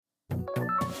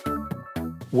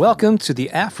Welcome to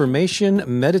the Affirmation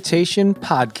Meditation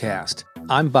Podcast.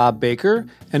 I'm Bob Baker,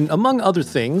 and among other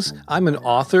things, I'm an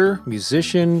author,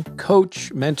 musician,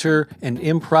 coach, mentor, and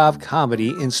improv comedy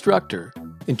instructor.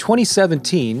 In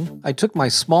 2017, I took my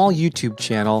small YouTube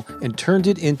channel and turned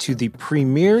it into the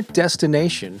premier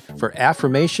destination for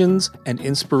affirmations and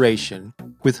inspiration,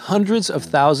 with hundreds of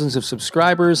thousands of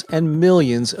subscribers and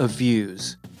millions of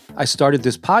views. I started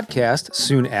this podcast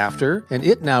soon after, and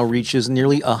it now reaches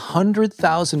nearly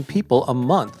 100,000 people a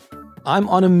month. I'm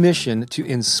on a mission to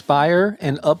inspire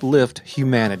and uplift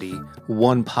humanity,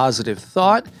 one positive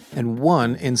thought and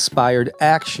one inspired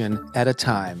action at a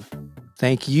time.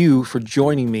 Thank you for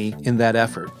joining me in that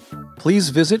effort. Please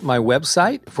visit my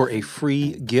website for a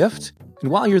free gift. And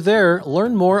while you're there,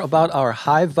 learn more about our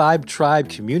High Vibe Tribe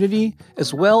community,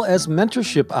 as well as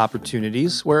mentorship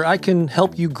opportunities where I can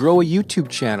help you grow a YouTube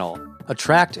channel,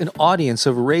 attract an audience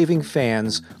of raving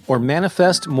fans, or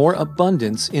manifest more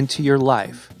abundance into your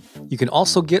life. You can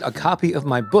also get a copy of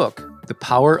my book, The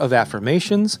Power of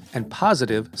Affirmations and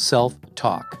Positive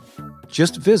Self-Talk.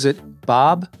 Just visit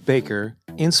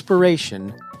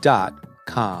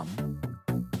bobbakerinspiration.com.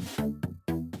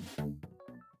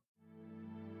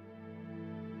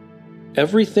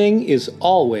 Everything is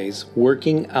always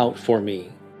working out for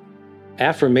me.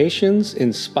 Affirmations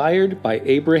inspired by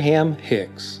Abraham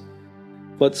Hicks,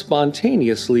 but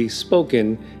spontaneously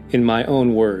spoken in my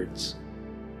own words.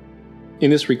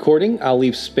 In this recording, I'll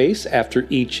leave space after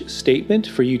each statement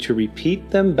for you to repeat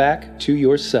them back to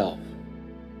yourself.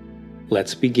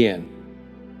 Let's begin.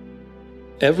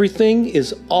 Everything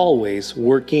is always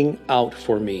working out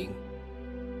for me.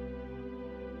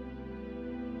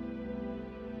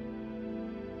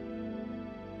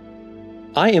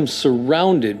 I am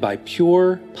surrounded by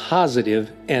pure,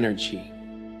 positive energy.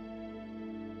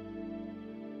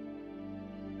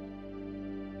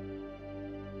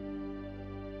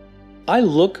 I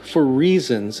look for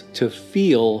reasons to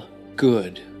feel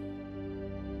good.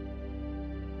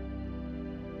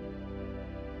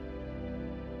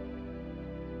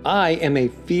 I am a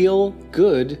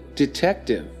feel-good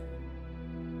detective.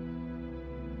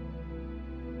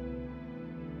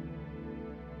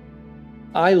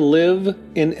 I live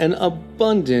in an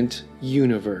abundant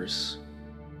universe.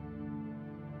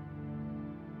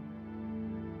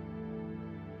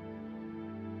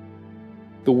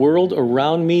 The world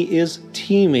around me is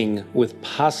teeming with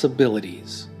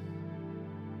possibilities.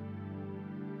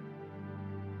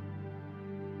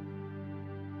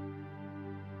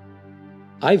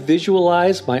 I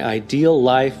visualize my ideal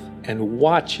life and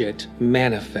watch it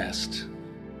manifest.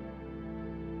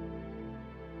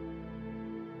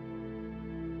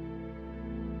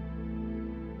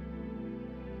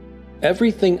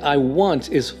 Everything I want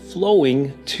is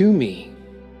flowing to me.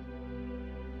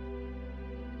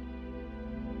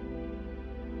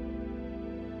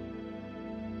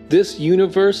 This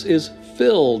universe is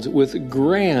filled with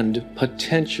grand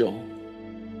potential.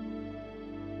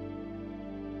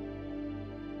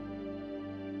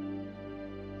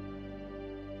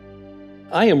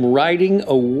 I am riding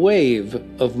a wave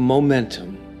of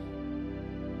momentum.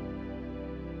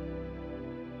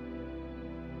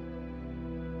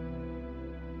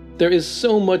 There is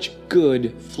so much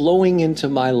good flowing into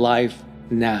my life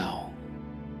now.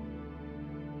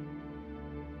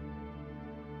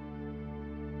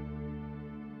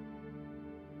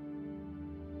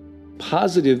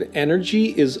 Positive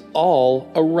energy is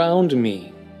all around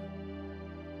me.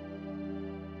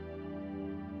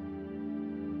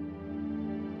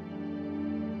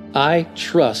 I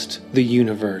trust the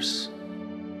universe.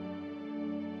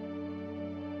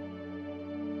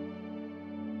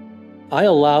 I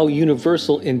allow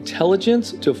universal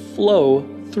intelligence to flow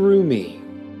through me.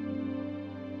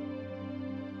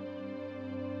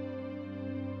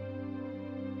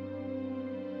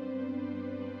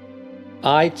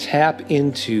 I tap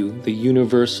into the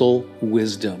universal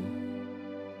wisdom.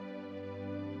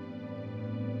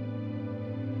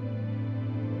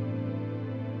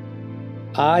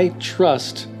 I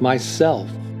trust myself.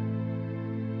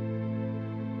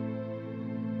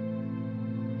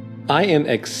 I am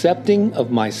accepting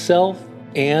of myself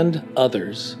and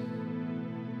others.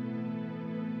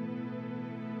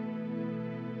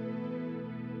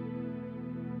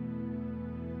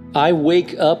 I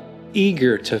wake up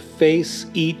eager to face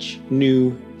each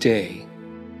new day.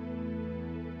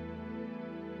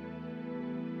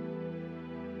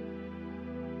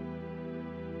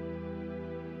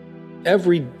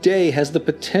 Every day has the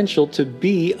potential to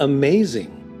be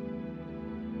amazing.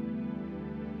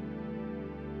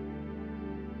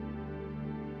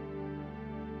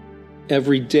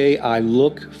 Every day I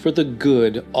look for the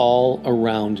good all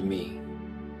around me.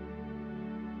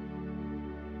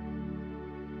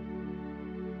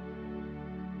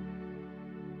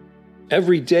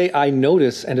 Every day I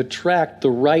notice and attract the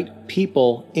right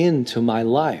people into my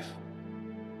life.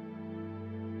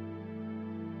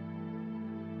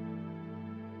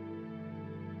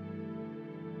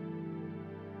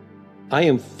 I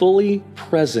am fully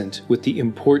present with the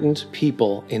important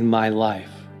people in my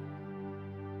life.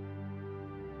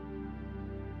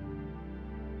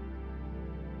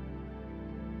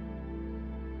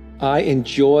 I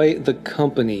enjoy the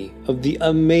company of the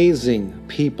amazing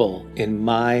people in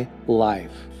my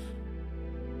life.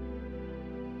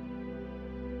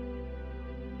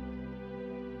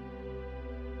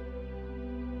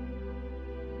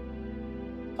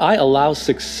 I allow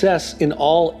success in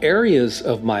all areas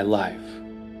of my life.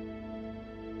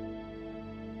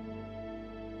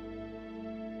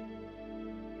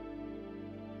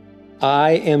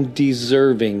 I am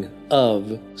deserving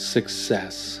of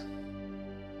success.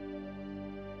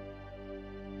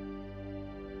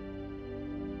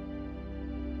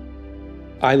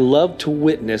 I love to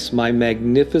witness my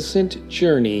magnificent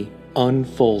journey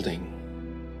unfolding.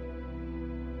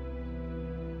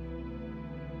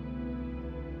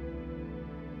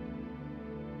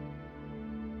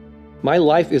 My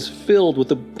life is filled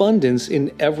with abundance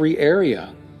in every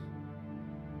area.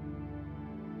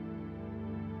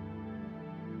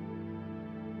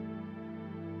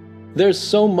 There's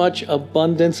so much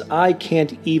abundance I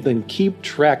can't even keep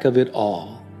track of it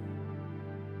all.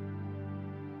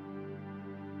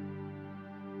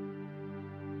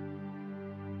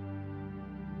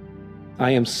 I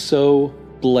am so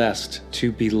blessed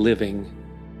to be living.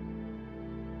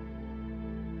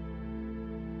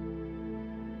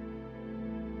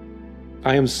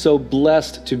 I am so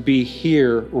blessed to be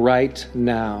here right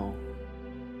now.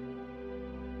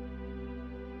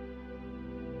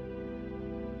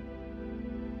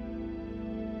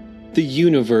 The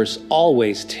universe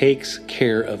always takes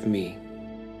care of me.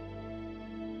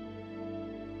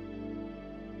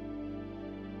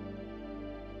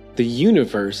 The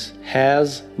universe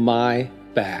has my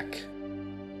back.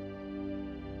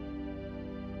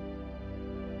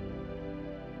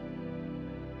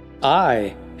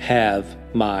 I have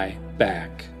my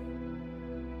back.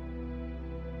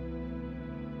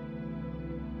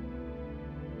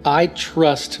 I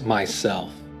trust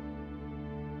myself.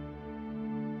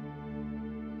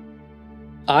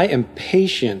 I am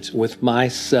patient with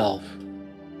myself.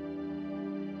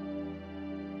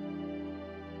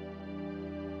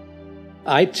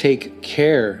 I take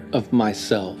care of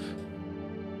myself.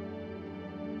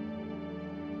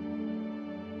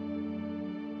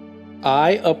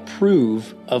 I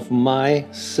approve of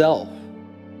myself.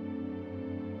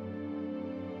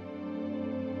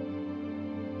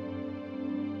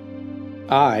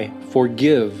 I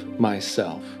forgive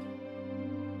myself.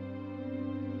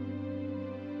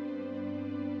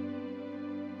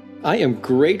 I am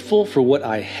grateful for what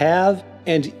I have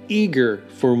and eager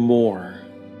for more.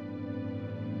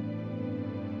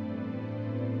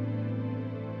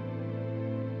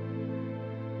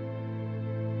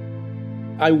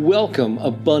 I welcome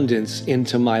abundance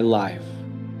into my life.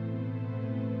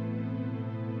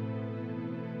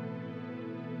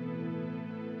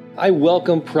 I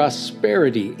welcome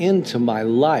prosperity into my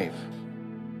life.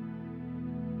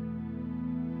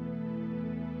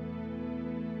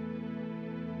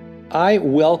 I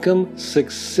welcome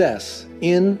success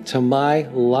into my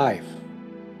life.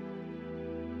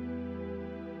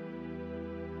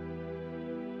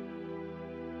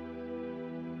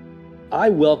 I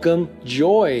welcome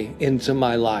joy into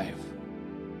my life.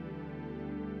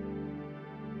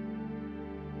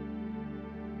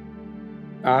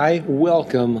 I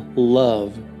welcome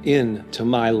love into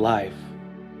my life.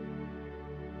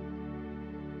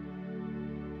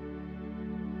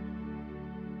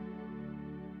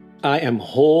 I am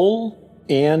whole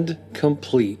and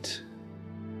complete.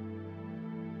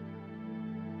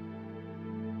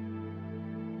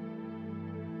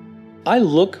 I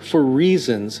look for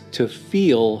reasons to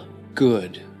feel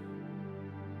good.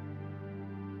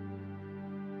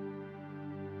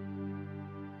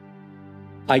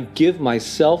 I give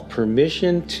myself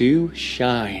permission to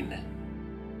shine.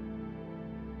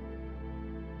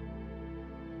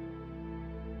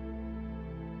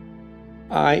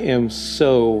 I am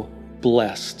so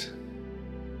blessed.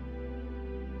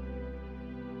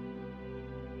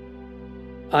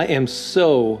 I am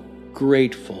so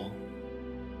grateful.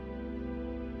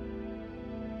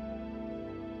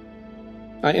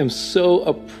 I am so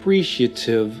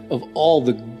appreciative of all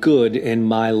the good in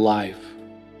my life.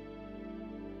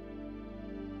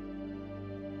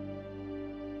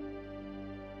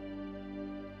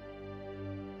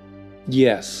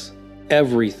 Yes,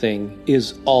 everything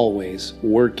is always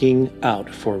working out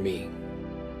for me.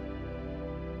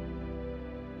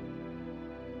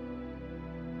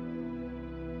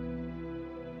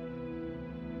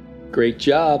 Great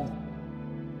job.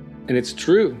 And it's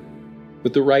true.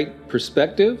 With the right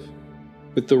perspective,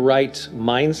 with the right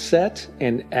mindset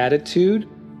and attitude,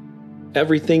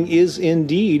 everything is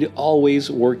indeed always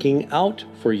working out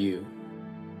for you.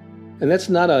 And that's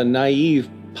not a naive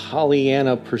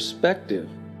Pollyanna perspective.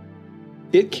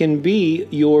 It can be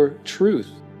your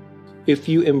truth if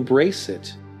you embrace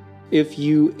it, if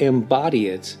you embody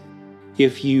it,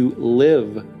 if you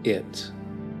live it.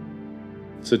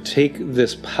 So take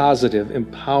this positive,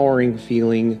 empowering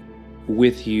feeling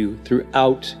with you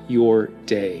throughout your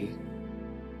day.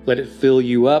 Let it fill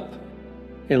you up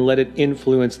and let it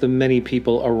influence the many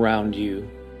people around you.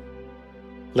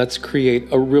 Let's create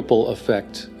a ripple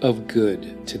effect of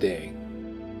good today.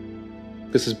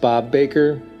 This is Bob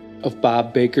Baker of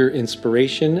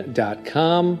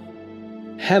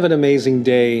BobBakerInspiration.com. Have an amazing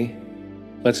day.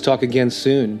 Let's talk again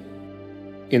soon.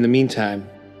 In the meantime,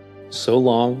 so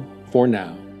long for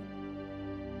now.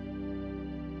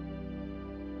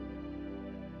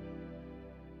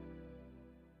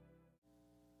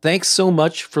 Thanks so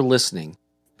much for listening.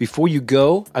 Before you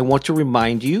go, I want to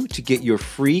remind you to get your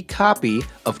free copy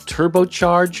of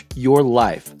Turbocharge Your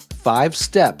Life: 5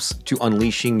 Steps to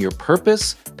Unleashing Your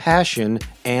Purpose, Passion,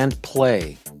 and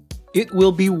Play. It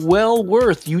will be well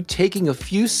worth you taking a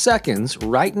few seconds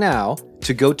right now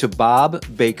to go to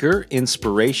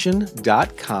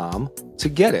BobBakerInspiration.com to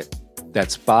get it.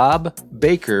 That's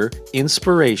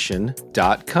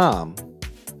BobBakerInspiration.com.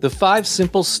 The 5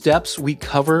 simple steps we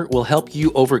cover will help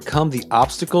you overcome the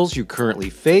obstacles you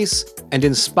currently face and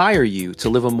inspire you to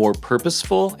live a more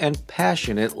purposeful and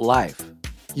passionate life.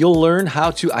 You'll learn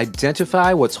how to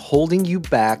identify what's holding you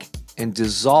back and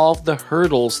dissolve the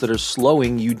hurdles that are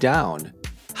slowing you down,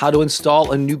 how to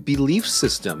install a new belief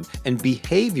system and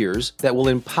behaviors that will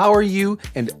empower you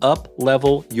and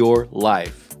up-level your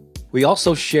life. We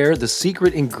also share the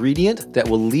secret ingredient that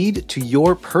will lead to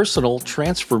your personal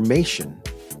transformation.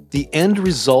 The end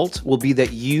result will be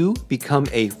that you become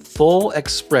a full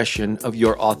expression of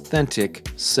your authentic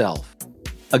self.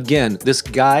 Again, this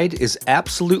guide is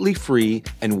absolutely free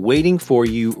and waiting for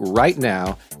you right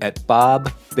now at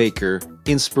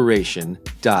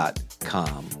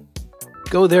BobBakerInspiration.com.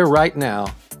 Go there right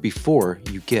now before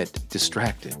you get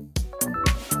distracted.